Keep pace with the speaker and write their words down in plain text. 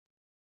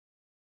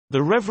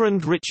The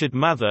Reverend Richard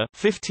Mather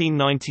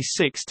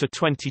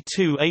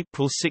 (1596–22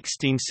 April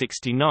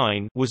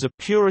 1669) was a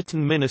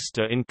Puritan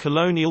minister in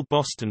colonial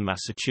Boston,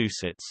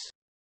 Massachusetts.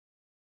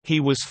 He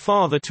was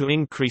father to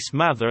Increase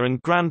Mather and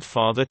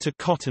grandfather to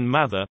Cotton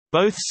Mather,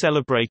 both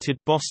celebrated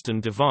Boston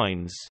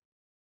divines.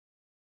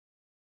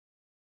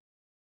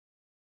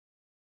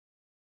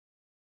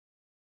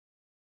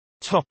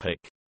 Topic: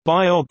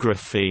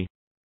 Biography.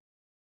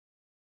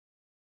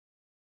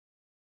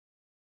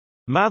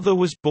 Mather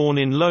was born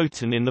in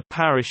Loughton in the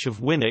parish of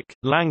Winwick,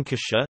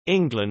 Lancashire,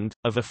 England,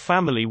 of a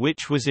family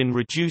which was in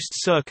reduced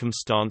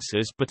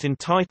circumstances but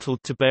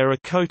entitled to bear a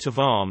coat of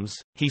arms.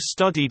 He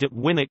studied at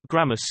Winwick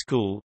Grammar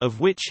School, of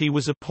which he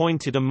was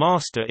appointed a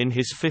master in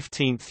his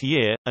 15th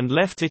year, and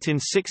left it in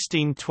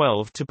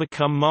 1612 to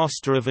become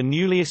master of a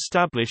newly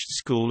established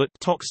school at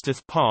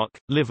Toxteth Park,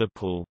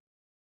 Liverpool.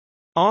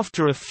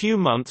 After a few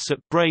months at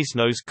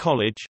Brasenose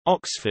College,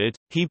 Oxford,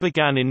 he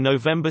began in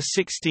November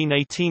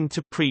 1618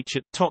 to preach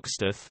at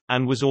Toxteth,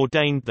 and was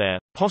ordained there,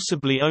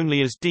 possibly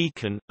only as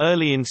deacon,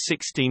 early in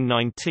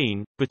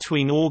 1619.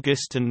 Between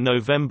August and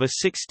November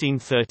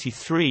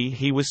 1633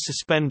 he was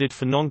suspended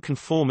for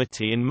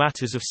nonconformity in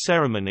matters of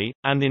ceremony,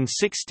 and in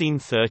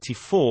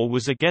 1634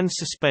 was again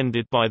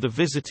suspended by the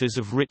visitors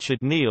of Richard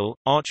Neile,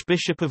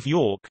 Archbishop of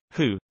York,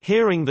 who,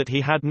 hearing that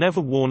he had never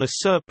worn a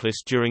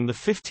surplice during the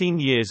 15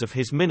 years of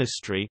his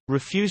ministry,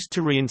 refused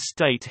to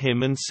reinstate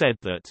him and said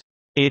that,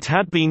 "It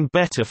had been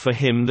better for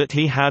him that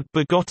he had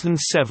begotten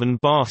 7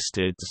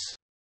 bastards."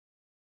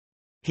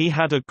 He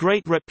had a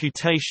great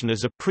reputation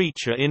as a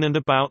preacher in and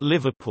about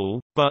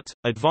Liverpool, but,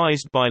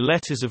 advised by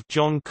letters of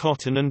John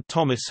Cotton and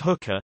Thomas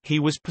Hooker, he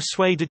was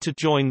persuaded to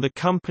join the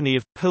Company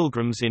of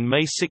Pilgrims in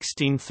May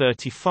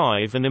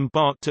 1635 and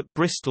embarked at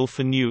Bristol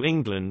for New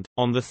England.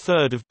 On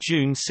 3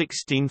 June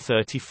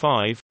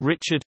 1635,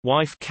 Richard,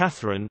 wife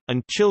Catherine,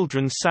 and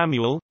children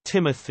Samuel,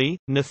 Timothy,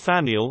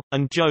 Nathaniel,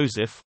 and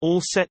Joseph, all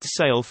set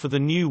sail for the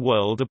New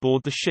World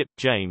aboard the ship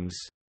James.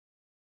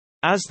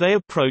 As they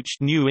approached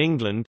New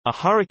England, a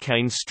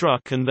hurricane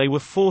struck and they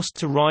were forced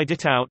to ride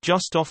it out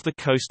just off the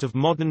coast of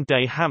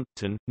modern-day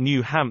Hampton,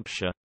 New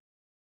Hampshire.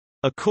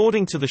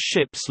 According to the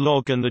ship's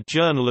log and the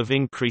Journal of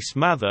Increase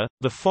Mather,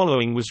 the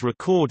following was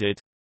recorded.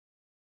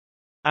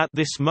 At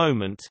this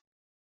moment,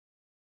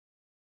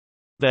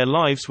 their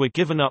lives were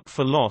given up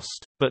for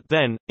lost, but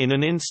then, in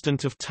an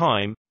instant of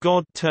time,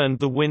 God turned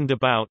the wind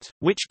about,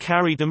 which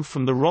carried them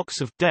from the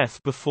rocks of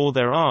death before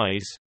their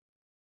eyes.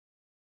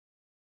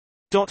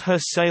 Her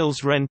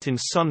sails rent in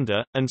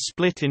sunder, and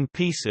split in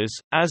pieces,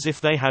 as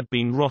if they had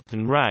been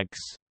rotten rags.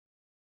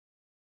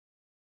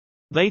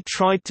 They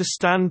tried to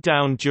stand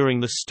down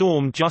during the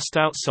storm just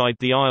outside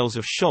the Isles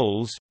of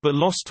Shoals, but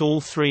lost all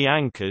 3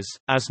 anchors,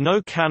 as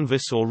no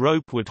canvas or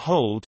rope would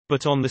hold,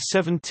 but on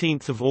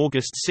 17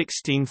 August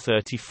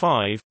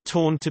 1635,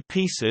 torn to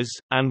pieces,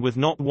 and with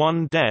not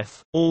one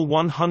death, all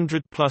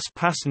 100+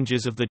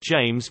 passengers of the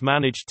James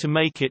managed to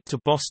make it to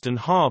Boston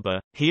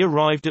Harbor. He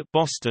arrived at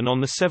Boston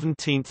on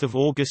 17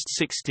 August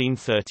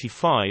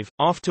 1635,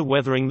 after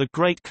weathering the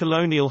great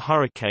colonial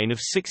hurricane of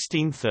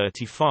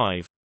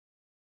 1635.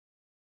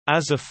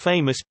 As a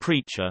famous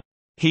preacher,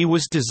 he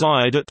was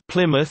desired at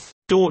Plymouth,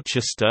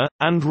 Dorchester,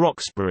 and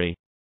Roxbury.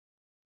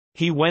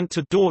 He went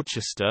to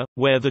Dorchester,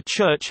 where the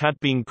church had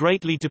been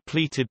greatly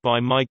depleted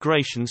by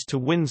migrations to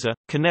Windsor,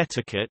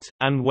 Connecticut,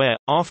 and where,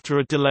 after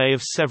a delay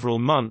of several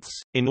months,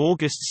 in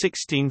August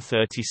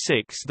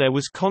 1636 there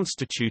was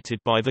constituted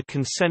by the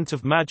consent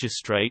of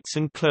magistrates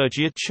and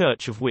clergy a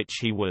church of which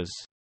he was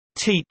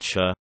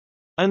teacher,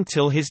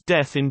 until his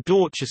death in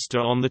Dorchester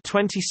on the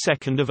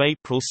 22nd of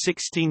April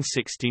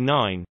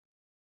 1669.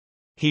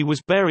 He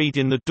was buried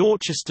in the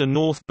Dorchester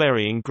North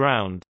Burying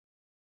Ground.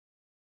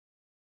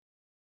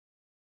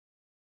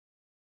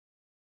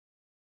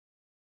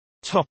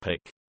 Topic: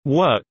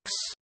 Works.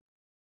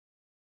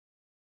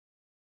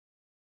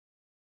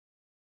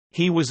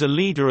 He was a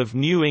leader of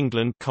New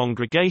England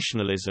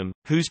Congregationalism,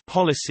 whose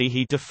policy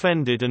he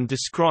defended and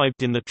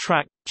described in the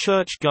tract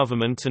Church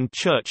Government and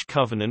Church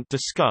Covenant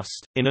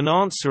discussed, in an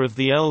answer of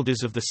the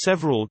elders of the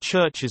several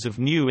churches of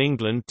New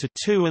England to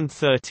 2 and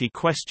 30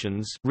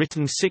 questions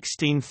written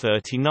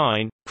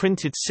 1639,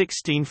 printed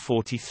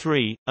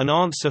 1643, an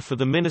answer for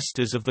the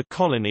ministers of the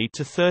colony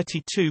to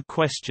 32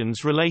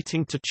 questions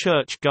relating to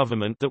church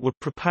government that were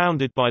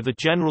propounded by the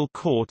General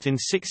Court in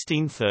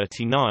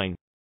 1639.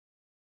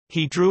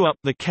 He drew up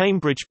the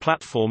Cambridge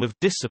Platform of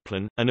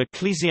Discipline, an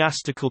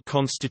ecclesiastical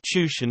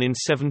constitution in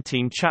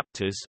 17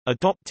 chapters,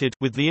 adopted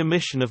with the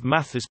omission of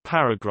Mather's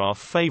paragraph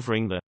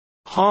favouring the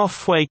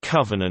halfway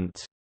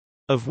covenant,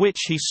 of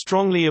which he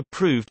strongly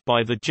approved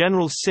by the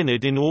General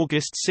Synod in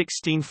August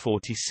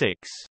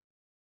 1646.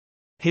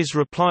 His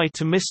reply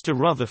to Mr.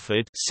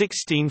 Rutherford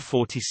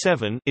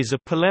 1647 is a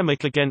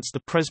polemic against the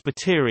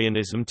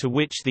Presbyterianism to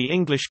which the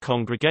English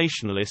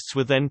Congregationalists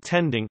were then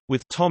tending.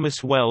 With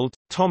Thomas Weld,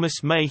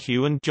 Thomas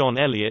Mayhew and John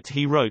Eliot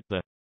he wrote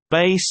the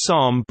Bay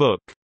Psalm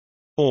Book,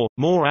 or,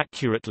 more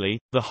accurately,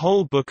 the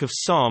whole Book of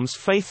Psalms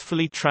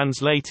faithfully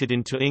translated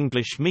into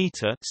English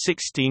meter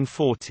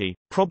 1640,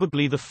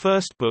 probably the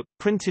first book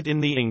printed in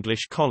the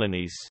English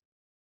colonies.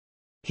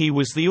 He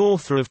was the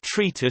author of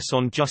Treatise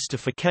on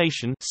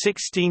Justification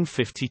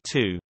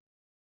 1652.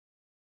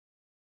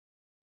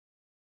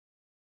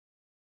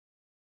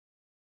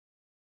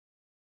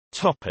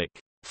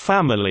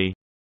 Family.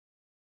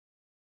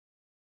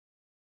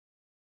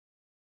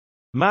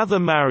 Mather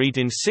married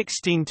in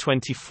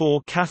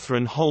 1624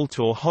 Catherine Holt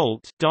or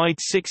Holt, died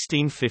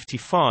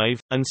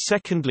 1655, and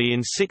secondly in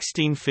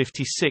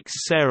 1656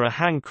 Sarah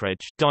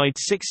Hancredge, died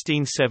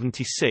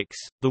 1676,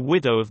 the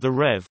widow of the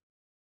Rev.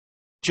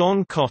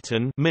 John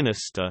Cotton,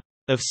 minister.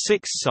 Of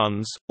 6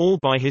 sons, all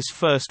by his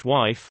first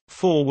wife,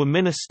 4 were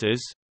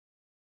ministers: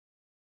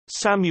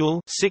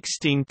 Samuel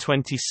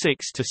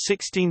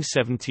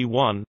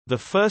 (1626–1671), the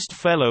first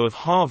Fellow of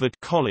Harvard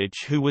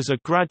College who was a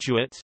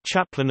graduate,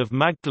 chaplain of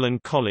Magdalen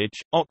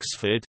College,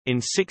 Oxford, in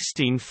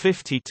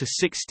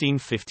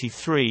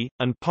 1650–1653,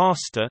 and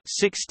pastor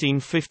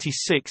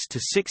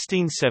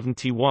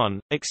 (1656–1671),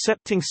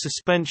 accepting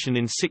suspension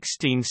in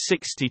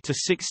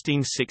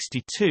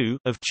 1660–1662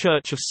 of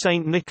Church of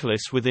St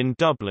Nicholas within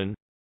Dublin.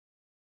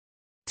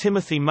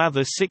 Timothy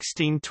Mather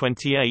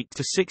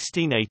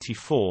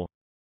 (1628–1684).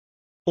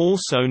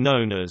 Also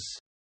known as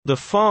the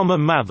Farmer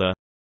Mather,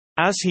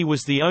 as he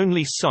was the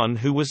only son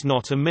who was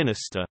not a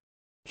minister.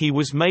 He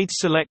was made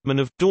selectman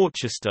of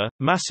Dorchester,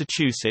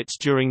 Massachusetts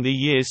during the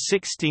years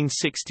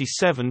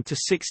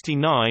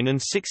 1667–69 and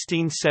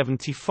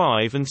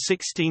 1675 and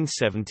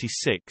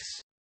 1676.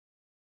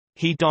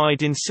 He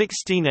died in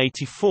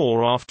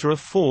 1684 after a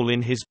fall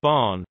in his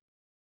barn.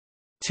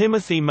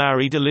 Timothy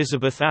married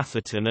Elizabeth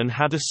Atherton and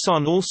had a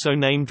son also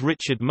named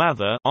Richard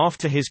Mather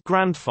after his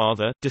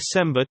grandfather,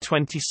 December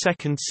 22,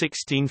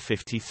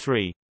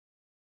 1653.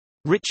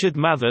 Richard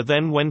Mather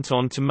then went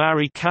on to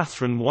marry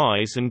Catherine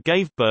Wise and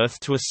gave birth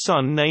to a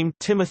son named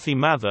Timothy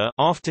Mather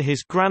after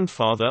his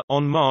grandfather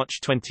on March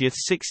 20,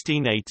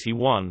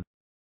 1681.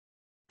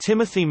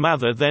 Timothy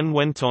Mather then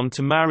went on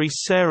to marry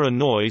Sarah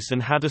Noyes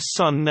and had a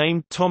son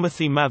named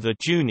Timothy Mather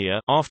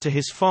Jr. after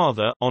his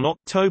father on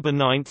October 9,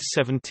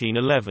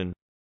 1711.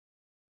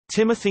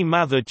 Timothy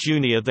Mather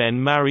Jr.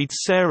 then married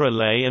Sarah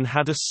Lay and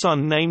had a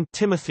son named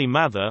Timothy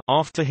Mather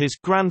after his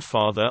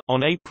grandfather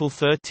on April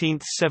 13,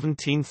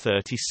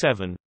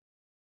 1737.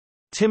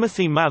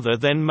 Timothy Mather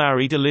then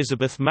married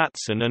Elizabeth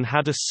Matson and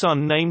had a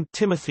son named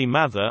Timothy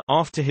Mather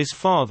after his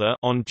father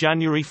on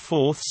January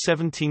 4,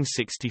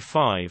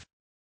 1765.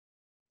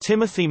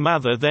 Timothy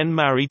Mather then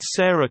married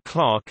Sarah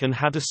Clark and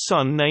had a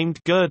son named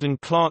Gurdon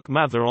Clark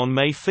Mather on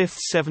May 5,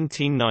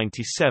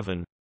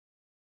 1797.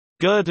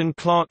 Gurdon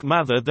Clark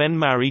Mather then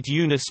married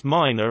Eunice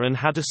Minor and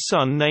had a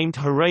son named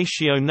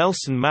Horatio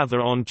Nelson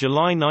Mather on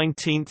July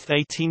 19,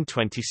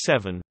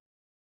 1827.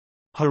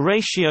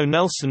 Horatio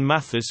Nelson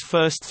Mather's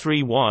first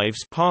 3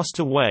 wives passed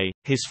away.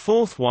 His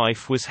 4th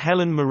wife was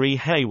Helen Marie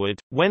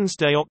Hayward,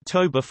 Wednesday,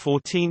 October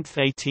 14,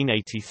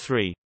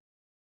 1883.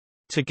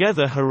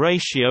 Together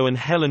Horatio and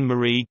Helen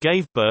Marie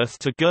gave birth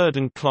to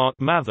Gurdon Clark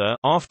Mather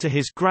after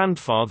his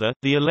grandfather,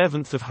 the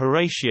 11th of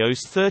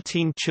Horatio's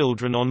 13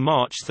 children, on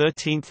March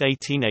 13,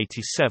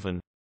 1887.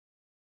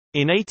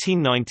 In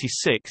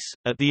 1896,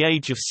 at the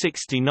age of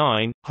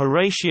 69,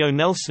 Horatio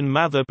Nelson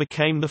Mather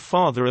became the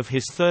father of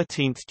his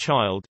 13th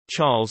child,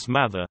 Charles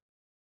Mather.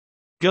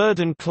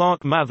 Gurdon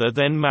Clark Mather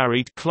then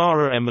married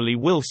Clara Emily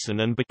Wilson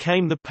and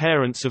became the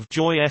parents of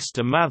Joy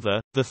Esther Mather,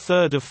 the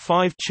third of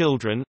 5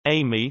 children,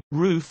 Amy,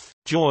 Ruth,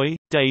 Joy,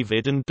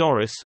 David and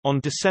Doris, on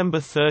December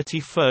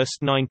 31,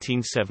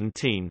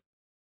 1917.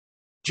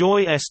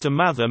 Joy Esther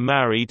Mather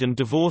married and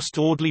divorced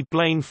Audley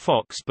Blaine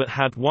Fox but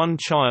had 1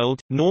 child,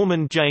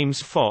 Norman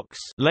James Fox,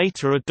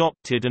 later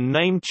adopted and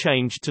name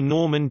changed to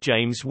Norman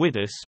James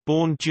Widdus,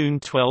 born June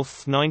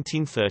 12,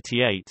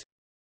 1938.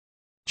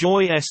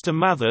 Joy Esther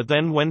Mather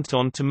then went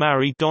on to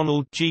marry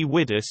Donald G.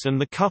 Widdus and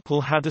the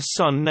couple had a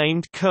son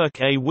named Kirk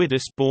A.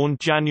 Widdus, born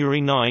January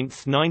 9,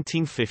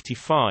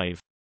 1955.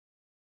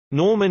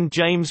 Norman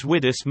James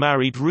Widdus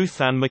married Ruth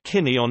Ann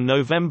McKinney on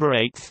November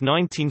 8,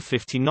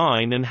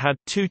 1959 and had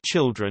 2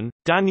 children,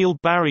 Daniel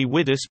Barry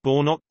Widdus,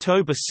 born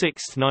October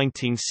 6,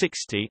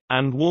 1960,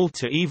 and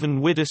Walter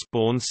Even Widdus,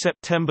 born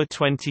September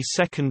 22,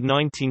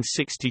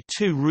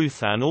 1962.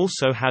 Ruth Ann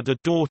also had a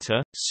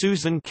daughter,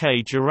 Susan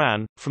K.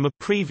 Duran, from a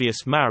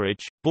previous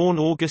marriage, born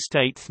August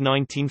 8,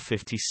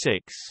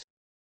 1956.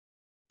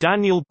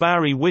 Daniel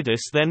Barry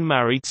Widdus then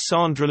married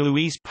Sandra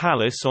Louise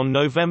Pallas on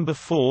November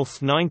 4,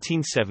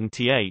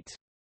 1978.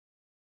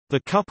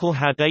 The couple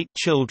had 8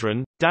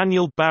 children,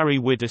 Daniel Barry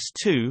Widdus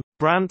II,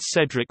 Brant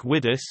Cedric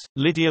Widdus,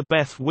 Lydia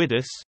Beth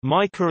Widdus,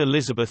 Micah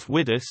Elizabeth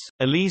Widdus,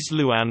 Elise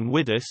Luann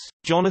Widdus,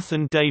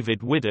 Jonathan David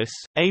Widdus,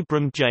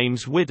 Abram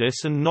James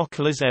Widdus and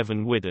Nicholas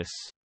Evan Widdus.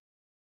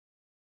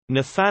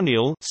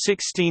 Nathaniel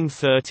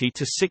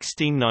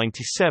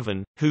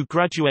 (1630–1697), who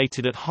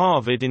graduated at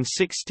Harvard in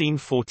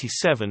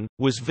 1647,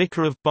 was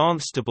vicar of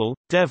Barnstaple,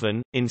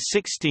 Devon, in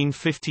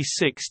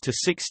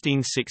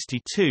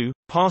 1656–1662,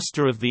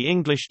 pastor of the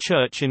English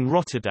Church in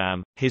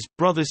Rotterdam, his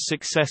brother's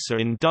successor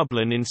in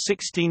Dublin in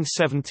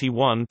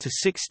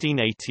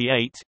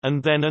 1671–1688,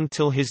 and then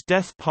until his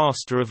death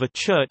pastor of a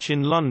church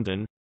in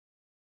London.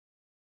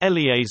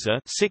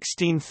 Eleazar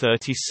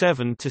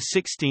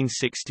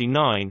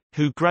 (1637–1669),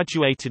 who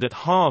graduated at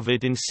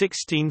Harvard in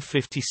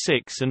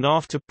 1656 and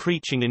after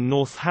preaching in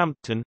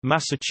Northampton,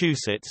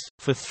 Massachusetts,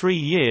 for 3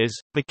 years,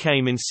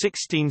 became in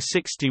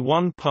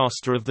 1661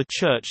 pastor of the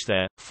church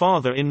there,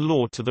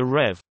 father-in-law to the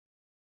Rev.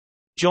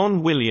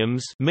 John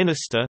Williams,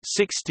 minister,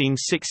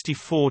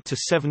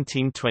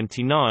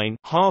 1664–1729,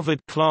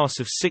 Harvard class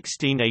of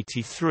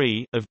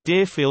 1683, of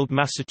Deerfield,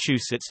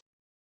 Massachusetts.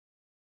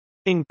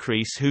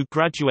 Increase, who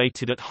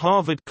graduated at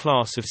Harvard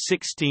class of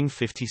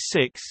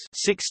 1656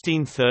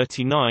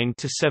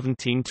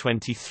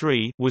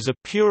 (1639–1723), was a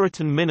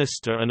Puritan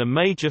minister and a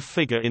major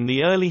figure in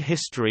the early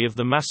history of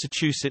the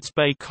Massachusetts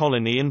Bay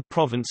Colony and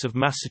province of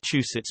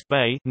Massachusetts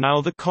Bay,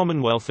 now the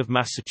Commonwealth of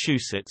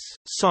Massachusetts,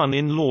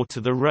 son-in-law to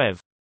the Rev.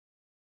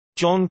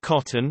 John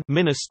Cotton,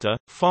 minister,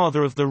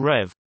 father of the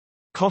Rev.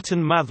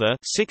 Cotton Mather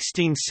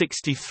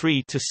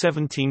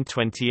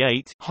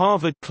 (1663–1728),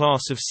 Harvard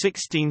class of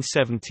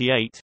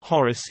 1678,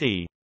 Horace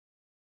E.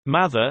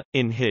 Mather,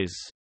 in his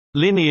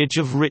Lineage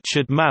of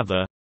Richard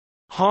Mather,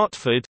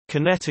 Hartford,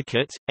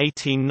 Connecticut,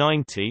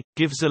 1890,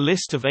 gives a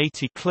list of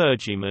 80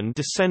 clergymen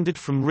descended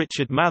from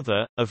Richard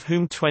Mather, of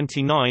whom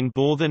 29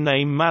 bore the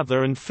name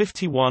Mather and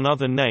 51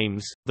 other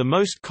names, the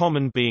most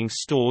common being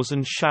Storrs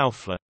and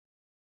Schaufler.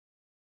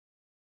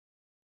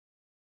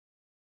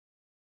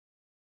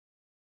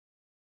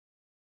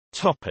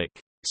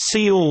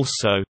 See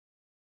also: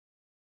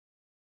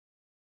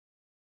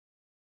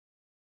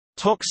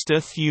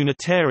 Toxteth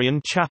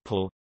Unitarian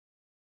Chapel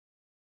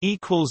 ==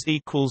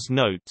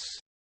 Notes